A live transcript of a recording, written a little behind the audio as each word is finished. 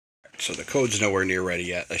So the code's nowhere near ready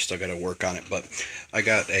yet. I still got to work on it, but I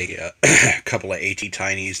got a couple of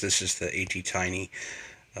ATTinys. This is the ATTiny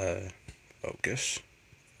focus.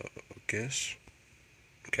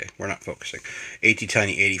 Okay, we're not focusing.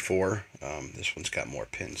 ATTiny 84. This one's got more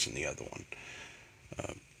pins than the other one.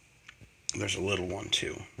 There's a little one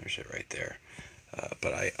too. There's it right there.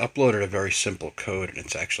 But I uploaded a very simple code, and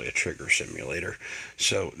it's actually a trigger simulator.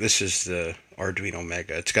 So this is the Arduino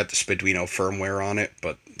Mega. It's got the Arduino firmware on it,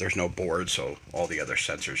 but there's no board, so all the other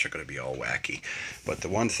sensors are going to be all wacky. But the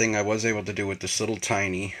one thing I was able to do with this little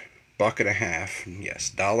tiny $1.50,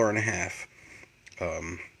 yes, $1.50,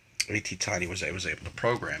 ATTiny I was able to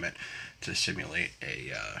program it to simulate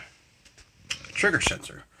a trigger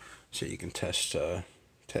sensor. So you can test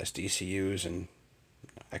ECUs, and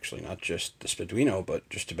actually not just the Arduino, but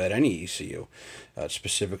just about any ECU. It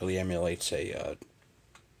specifically emulates a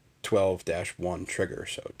 12-1 trigger,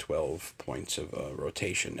 so 12 points of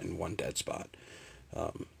rotation and one dead spot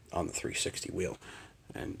on the 360 wheel.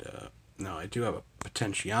 And now I do have a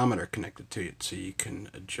potentiometer connected to it, so you can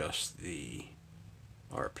adjust the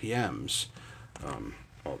RPMs.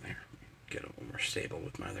 Here, get a little more stable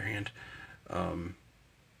with my other hand.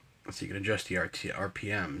 So you can adjust the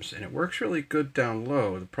RPMs, and it works really good down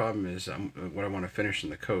low. The problem is, what I want to finish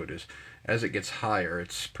in the code is, as it gets higher,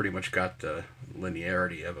 it's pretty much got the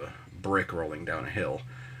linearity of a brick rolling down a hill.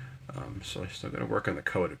 So I still got to work on the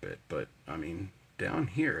code a bit, but I mean, down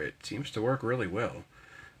here it seems to work really well.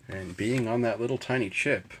 And being on that little tiny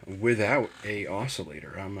chip without a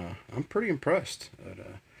oscillator, I'm pretty impressed at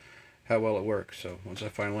how well it works. So once I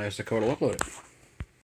finalize the code, I'll upload it.